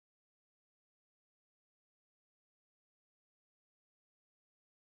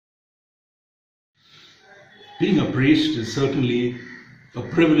Being a priest is certainly a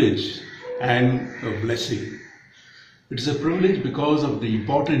privilege and a blessing. It is a privilege because of the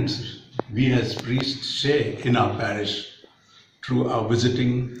importance we as priests share in our parish through our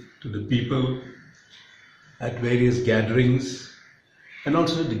visiting to the people at various gatherings, and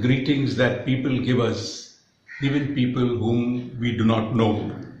also the greetings that people give us, even people whom we do not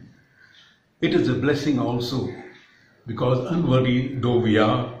know. It is a blessing also because unworthy though we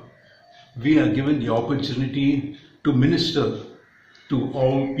are given the opportunity to minister to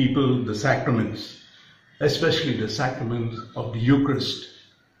all people the sacraments, especially the sacrament of the Eucharist,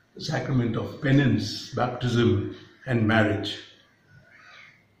 the sacrament of penance, baptism and marriage.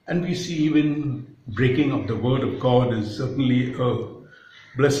 And we see even breaking of the Word of God is certainly a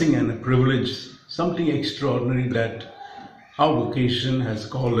blessing and a privilege, something extraordinary that our vocation has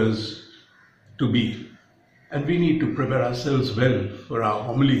called us to be. And we need to prepare ourselves well for our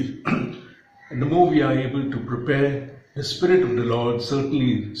homilies. And the more we are able to prepare, the Spirit of the Lord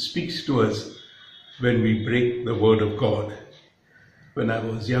certainly speaks to us when we break the Word of God. When I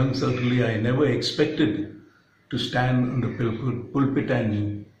was young, certainly I never expected to stand on the pulpit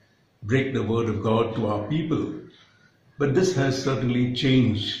and break the Word of God to our people. But this has certainly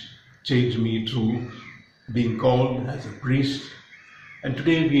changed me through being called as a priest. And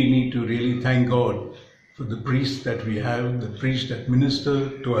today we need to really thank God for the priests that we have, the priests that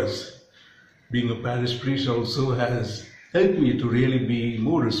minister to us. Being a parish priest also has helped me to really be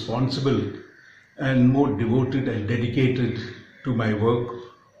more responsible and more devoted and dedicated to my work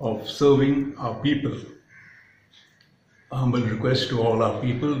of serving our people. A humble request to all our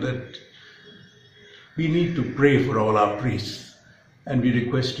people that we need to pray for all our priests, and we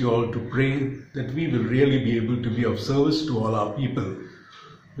request you all to pray that we will really be able to be of service to all our people.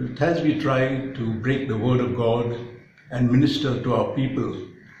 But as we try to break the Word of God and minister to our people,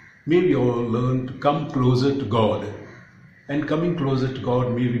 may we all learn to come closer to God, and coming closer to God,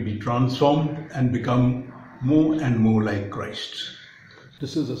 may we be transformed and become more and more like Christ.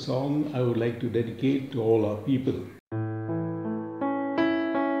 This is a song I would like to dedicate to all our people.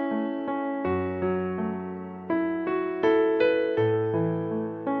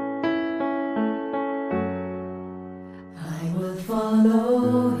 I will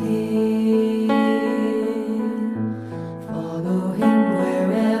follow him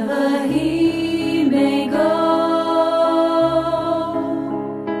wherever he may go,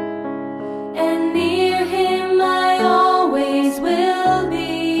 and near him I always will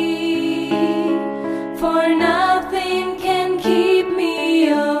be, for nothing can keep me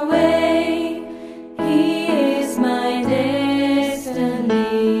away. He is my destiny.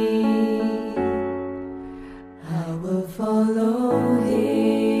 I will follow him.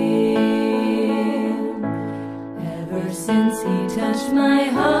 Ever since he touched my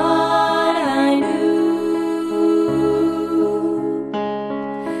heart, I knew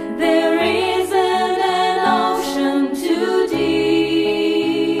there isn't an ocean too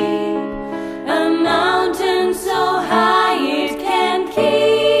deep, a mountain so high it can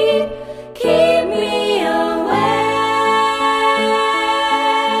keep me away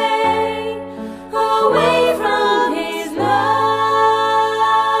from his love.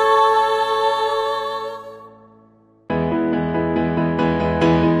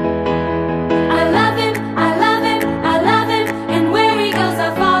 I love him, I love him, I love him, and where he goes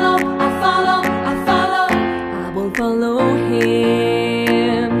I follow, I follow, I follow. I will follow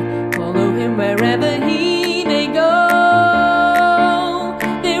him wherever he may go.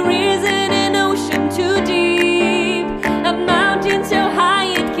 There isn't an ocean too deep, a mountain so high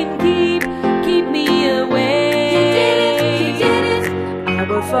it can keep me away. He did it, I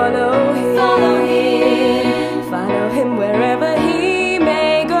will follow him, follow him wherever he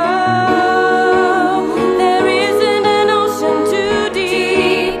may go. There isn't an ocean too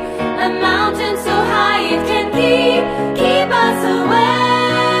deep, a mountain so high it can keep us away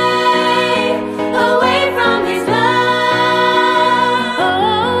from his love.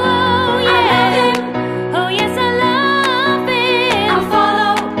 Oh, yeah. I love him. Oh, yes, I love him. I'll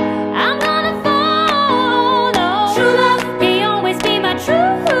follow. I'm gonna follow. True love. He always be my true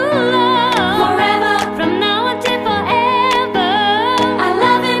love. Forever. From now until forever.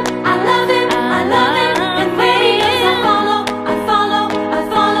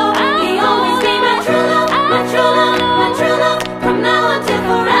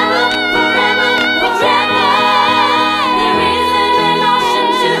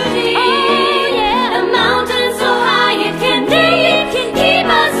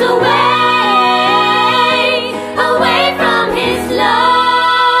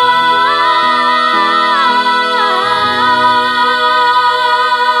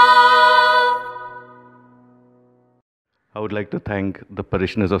 would like to thank the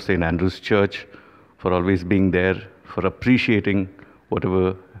parishioners of St. Andrew's Church for always being there, for appreciating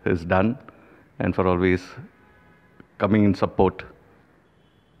whatever is done, and for always coming in support.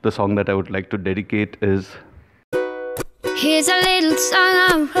 The song that I would like to dedicate is... Here's a little song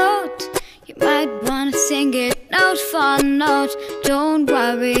I wrote. You might want to sing it note for note. Don't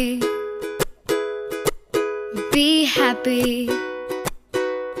worry, be happy.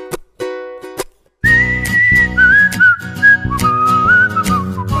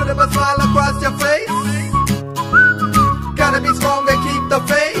 Put up a smile across your face. Gotta be strong and keep the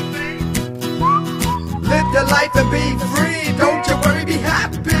faith. Live your life and be free. Don't you worry, be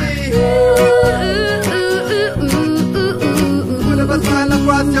happy. Put up a smile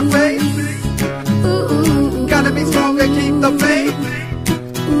across your face. Gotta be strong and keep the faith.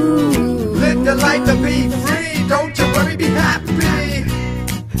 Live your life and be free. Don't you worry, be happy.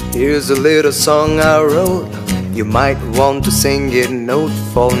 Here's a little song I wrote. You might want to sing it note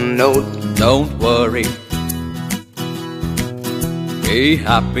for note. Don't worry, be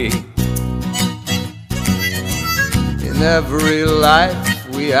happy. In every life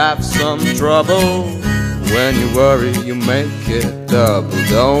we have some trouble. When you worry you make it double.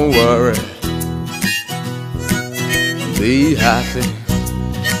 Don't worry, be happy.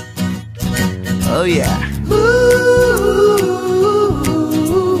 Oh yeah.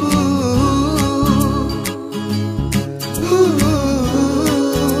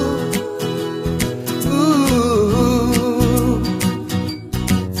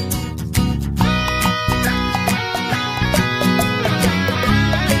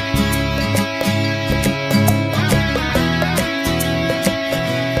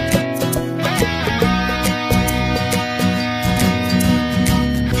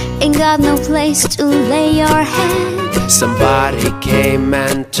 Ain't got no place to lay your head. Somebody came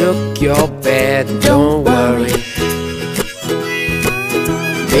and took your bed. Don't worry,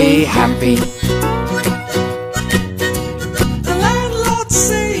 be happy. The landlord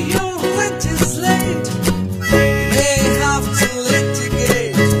say your rent is late. May have to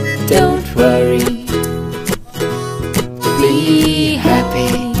litigate. Don't worry, be happy.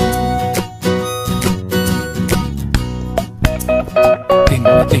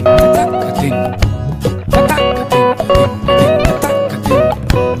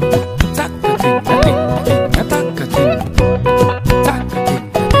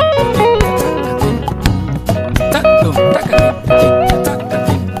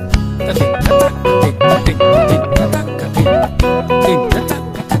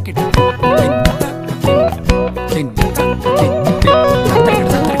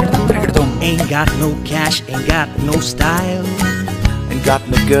 Ain't got no cash, ain't got no style, And got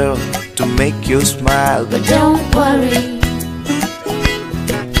no girl to make you smile. But Don't worry,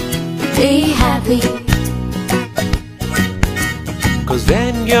 be happy. Cause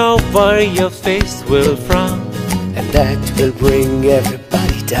then your worry, your face will frown, and that will bring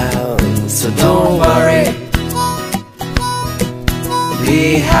everybody down. So don't worry,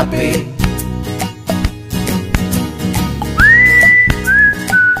 be happy.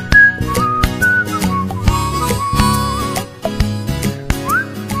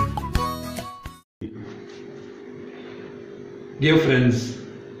 Dear friends,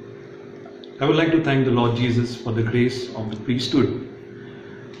 I would like to thank the Lord Jesus for the grace of the priesthood,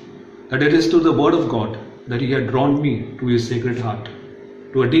 that it is to the Word of God that He had drawn me to His Sacred Heart,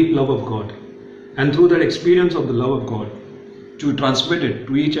 to a deep love of God, and through that experience of the love of God, to transmit it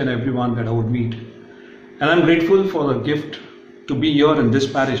to each and everyone that I would meet. And I'm grateful for the gift to be here in this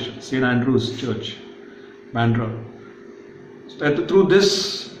parish, St. Andrew's Church, Bandra. That through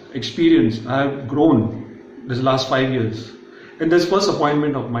this experience, I have grown this last 5 years. In this first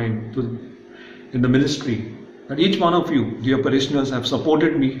appointment of mine in the ministry, that each one of you, dear parishioners, have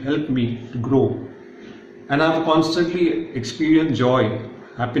supported me, helped me to grow. And I have constantly experienced joy,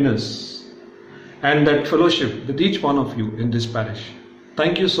 happiness, and that fellowship with each one of you in this parish.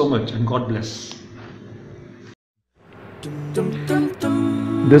 Thank you so much, and God bless.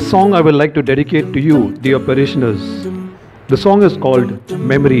 This song I would like to dedicate to you, dear parishioners. The song is called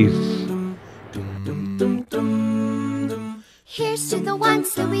Memories. Here's to the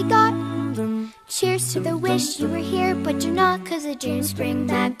ones that we got. Cheers to the wish you were here, but you're not. 'Cause the dreams bring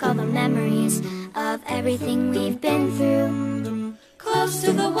back all the memories of everything we've been through. Close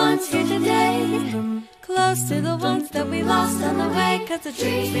to the ones here today, close to the ones that we lost on the way. 'Cause the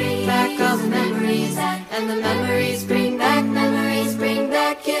dreams bring back all the memories, and the memories bring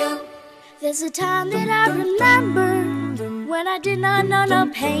back you. There's a time that I remember when I did not know no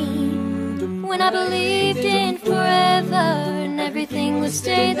pain, when I believed in forever and everything would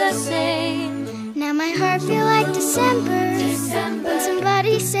stay the same. Now my heart feel like December when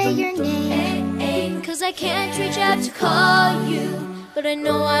somebody say your name. Cause I can't reach out to call you, but I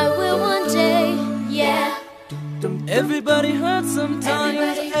know I will one day, yeah. Everybody hurts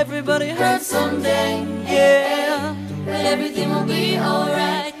sometimes, everybody hurts someday, yeah. But everything will be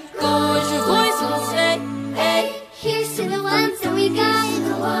alright. Go as your voice will say, hey. Here's to the ones that we got.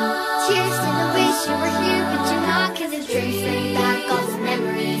 Cheers to the wish you were here, but you're not. Cause the dreams bring back all the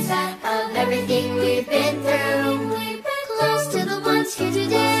memories of everything we've been through. Close to the ones here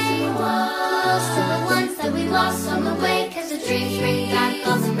today, close to the ones that we lost on the way. Cause the dreams bring back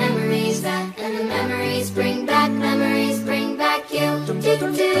all the memories, and the memories bring back you. Memories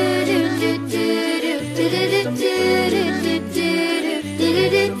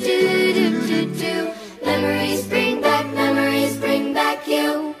bring back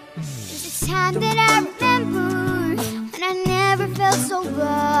you. There's a time that I remember when I never felt so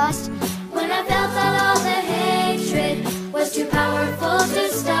lost, when I felt that all the hatred was too powerful to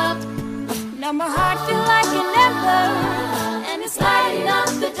stop. Now my heart feels like an ember, and it's lighting up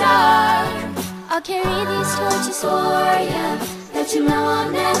the dark. I'll carry these torches for you, that you know I'll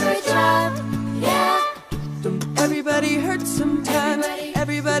never drop, yeah. Everybody hurts sometimes,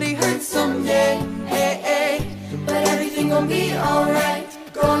 everybody hurts someday, hey, hey. But everything gon' be alright.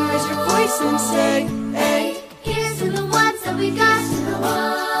 Go and raise your voice and say, hey. Here's to the ones that we got.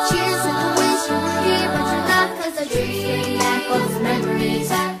 Cheers to the wish you were here, but you're not. Cause the dreams bring back all the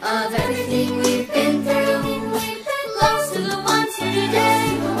memories of everything we've been through. Close to the ones here today,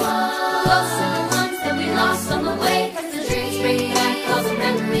 close to the ones that we lost on the way. Cause the dreams bring back all the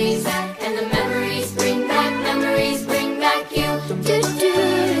memories, and the memories bring back you. Memories bring back you.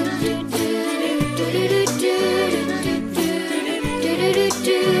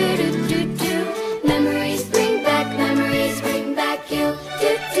 Memories bring back you. Memories bring back you.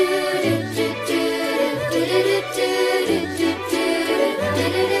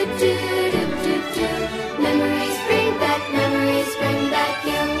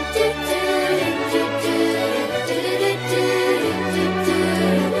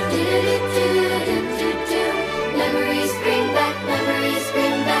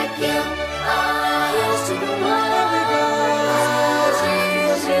 Here's to the one.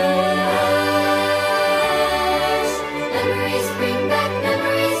 Memories bring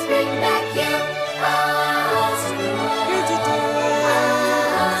back you. Here's to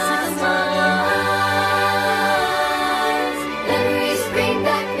the one.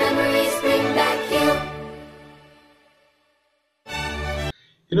 Memories bring back you.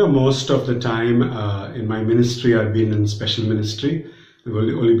 You know, most of the time in my ministry, I've been in special ministry. I've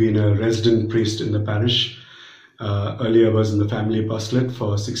only been a resident priest in the parish. Earlier, I was in the family apostolate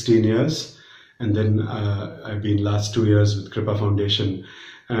for 16 years. And then I've been last 2 years with Kripa Foundation.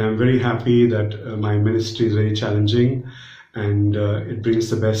 And I'm very happy that my ministry is very challenging and it brings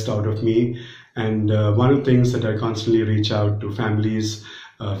the best out of me. And one of the things that I constantly reach out to families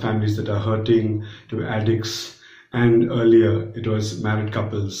that are hurting, to addicts, and earlier it was married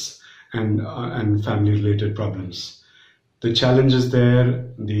couples and family-related problems. The challenge is there,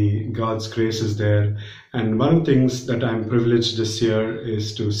 God's grace is there, and one of the things that I'm privileged this year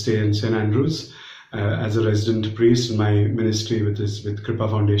is to stay in St. Andrews as a resident priest in my ministry with Kripa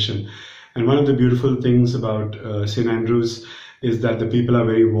Foundation. And one of the beautiful things about St. Andrews is that the people are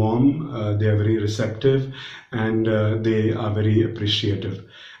very warm, they are very receptive, and they are very appreciative.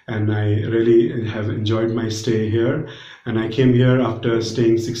 And I really have enjoyed my stay here. And I came here after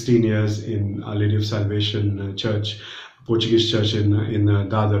staying 16 years in Our Lady of Salvation Church, Portuguese church in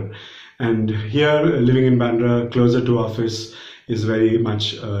Dadar. And here, living in Bandra, closer to office, is very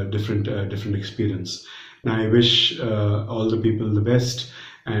much a different experience. And I wish all the people the best.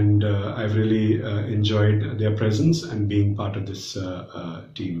 And I've really enjoyed their presence and being part of this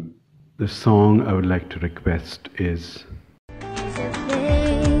team. The song I would like to request is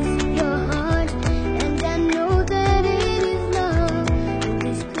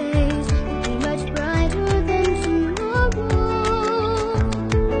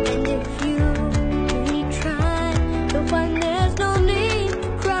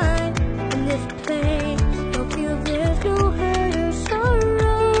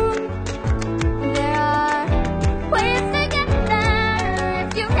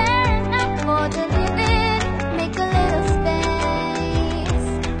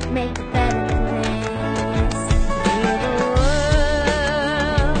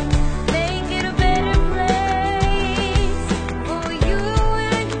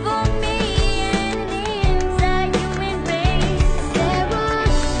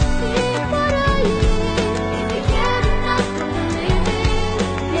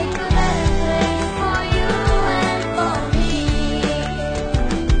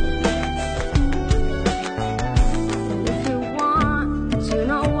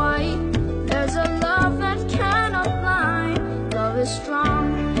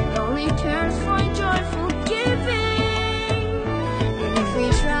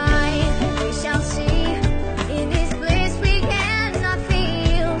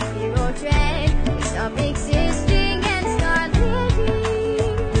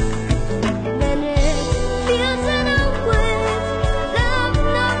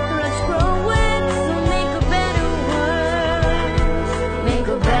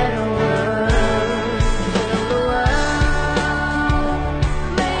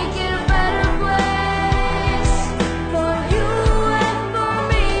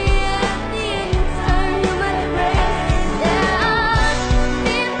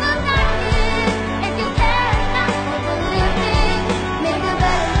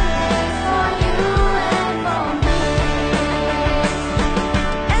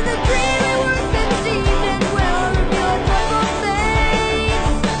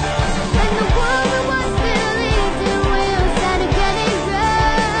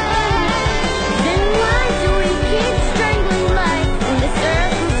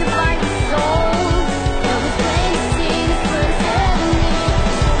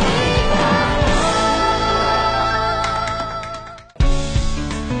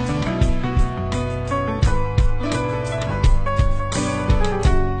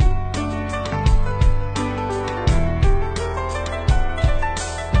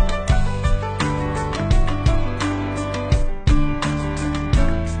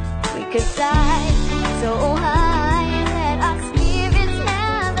could fly so high that our spirits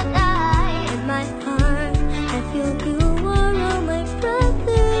never die. In my heart, I feel you are all my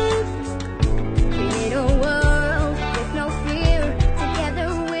brothers. Create a world with no fear. Together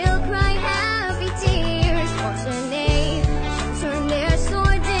we'll cry happy tears. Alternate, turn their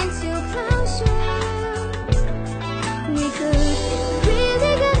swords into plowshares. We could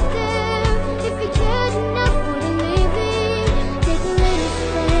really get there if we cared enough for the living. Take a little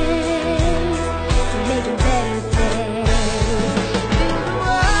space to make a better day. Build a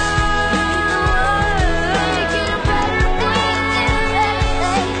world, make it a better place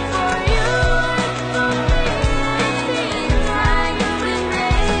for you and for me. Same time we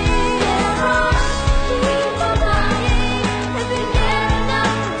made people dying if we care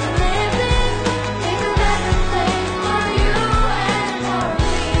enough for the living. Make a better place for you and for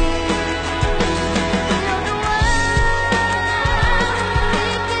me. Build a world,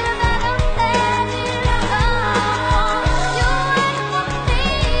 make it a better place for you and for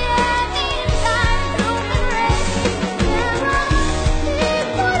me. Anytime through the rain, there are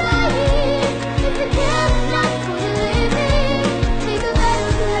people dying if we care enough for the living. Make a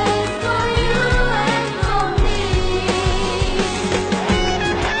better place for you and for me.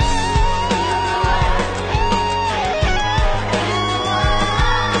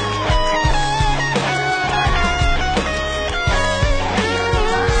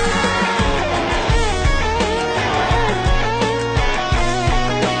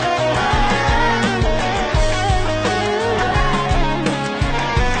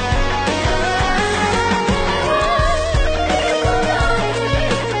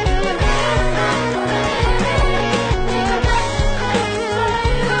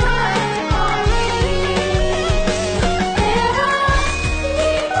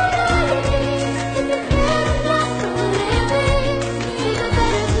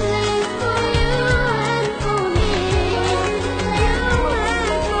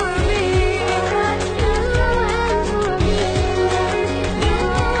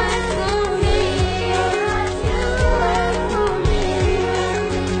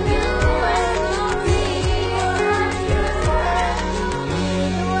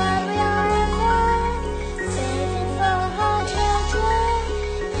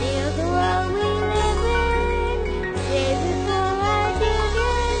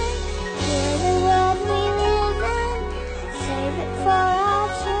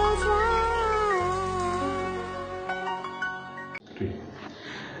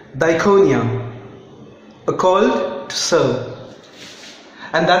 Diaconia, a call to serve.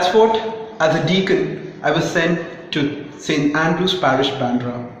 And that's what, as a deacon, I was sent to St. Andrew's Parish,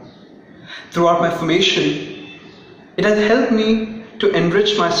 Bandra. Throughout my formation, it has helped me to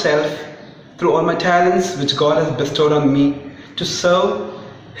enrich myself through all my talents which God has bestowed on me to serve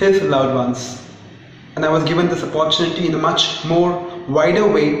His loved ones. And I was given this opportunity in a much more wider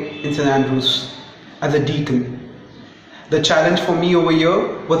way in St. Andrew's as a deacon. The challenge for me over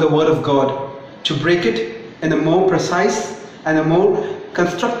here was the Word of God, to break it in a more precise and a more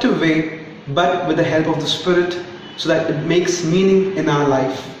constructive way, but with the help of the Spirit, so that it makes meaning in our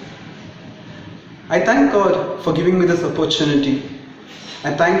life. I thank God for giving me this opportunity.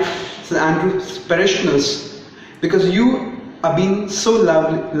 I thank St. Andrew's parishioners, because you are being so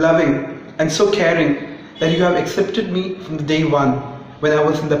loving and so caring that you have accepted me from the day one when I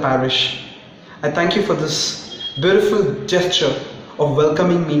was in the parish. I thank you for this beautiful gesture of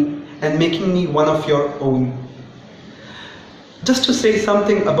welcoming me and making me one of your own. Just to say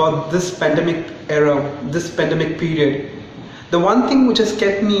something about this pandemic era, this pandemic period, the one thing which has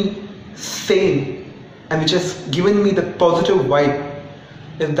kept me sane and which has given me the positive vibe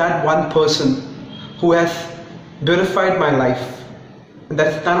is that one person who has beautified my life, and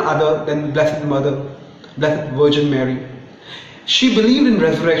that is none other than Blessed Mother, Blessed Virgin Mary. She believed in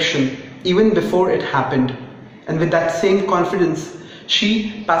resurrection even before it happened. And with that same confidence,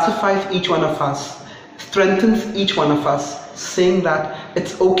 she pacifies each one of us, strengthens each one of us, saying that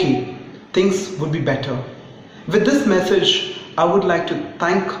it's okay, things would be better. With this message, I would like to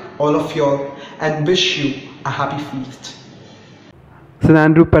thank all of y'all and wish you a happy feast. St.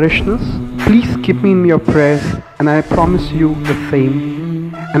 Andrew parishioners, please keep me in your prayers, and I promise you the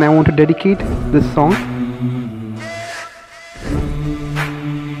same. And I want to dedicate this song.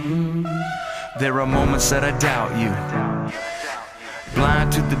 There are moments that I doubt you.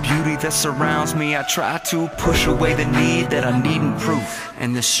 Blind to the beauty that surrounds me, I try to push away the need that I needn't prove.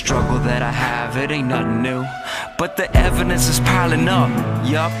 And this struggle that I have, it ain't nothing new, but the evidence is piling up.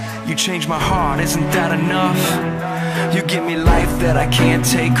 Yup, you changed my heart, isn't that enough? You give me life that I can't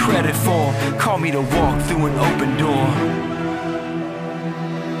take credit for. Call me to walk through an open door.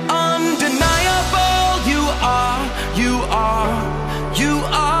 you are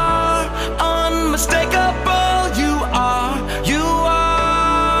unmistakable. You are.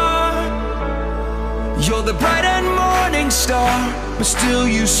 You're the bright and morning star, but still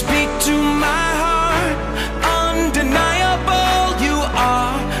you speak to my heart. Undeniable, you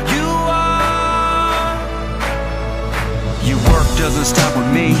are. Your work doesn't stop with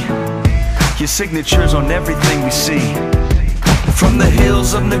me. Your signature's on everything we see. From the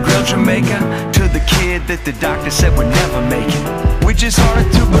hills of Negril, Jamaica, to the kid that the doctor said would never make it. Which is harder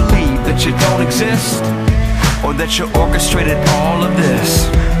to believe that you don't exist, or that you orchestrated all of this.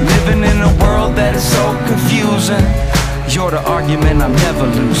 Living in a world that is so confusing. You're the argument I'm never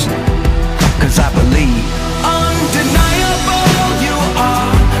losing, 'cause I believe undeniable, you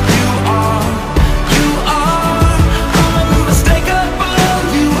are unmistakable,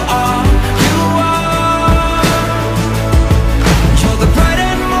 you are. You're the bright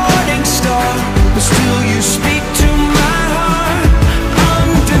and morning star, but still you speak to my heart.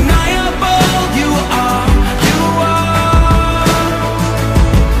 Undeniable, you are.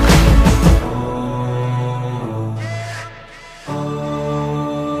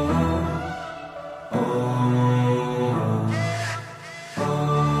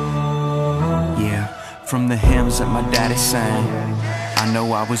 From the hymns that my daddy sang, I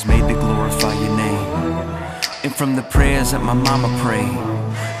know I was made to glorify your name. And from the prayers that my mama prayed,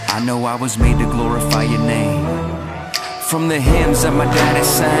 I know I was made to glorify your name. From the hymns that my daddy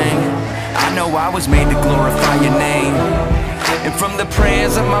sang, I know I was made to glorify your name. And from the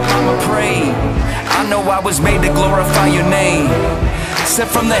prayers that my mama prayed, I know I was made to glorify your name. Said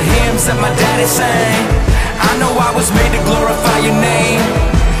from the hymns that my daddy sang, I know I was made to glorify your name.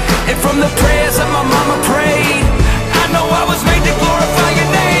 And from the prayers that my mama prayed, I know I was made to glorify your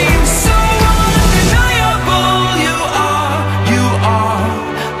name. So undeniable, you are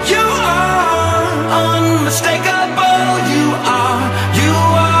unmistakable, you are.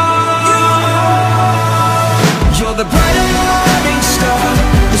 You're the bright and morning star,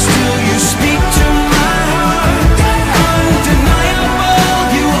 but still you speak to my heart. Undeniable,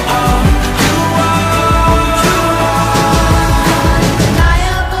 you are.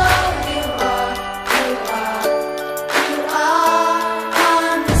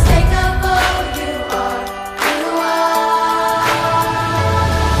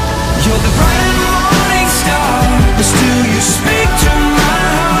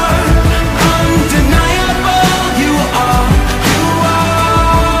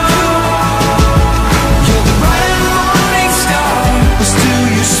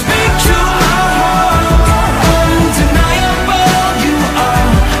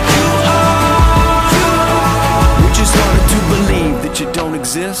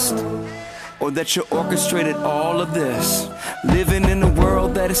 Or that you orchestrated all of this. Living in a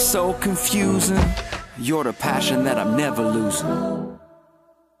world that is so confusing. You're the passion that I'm never losing.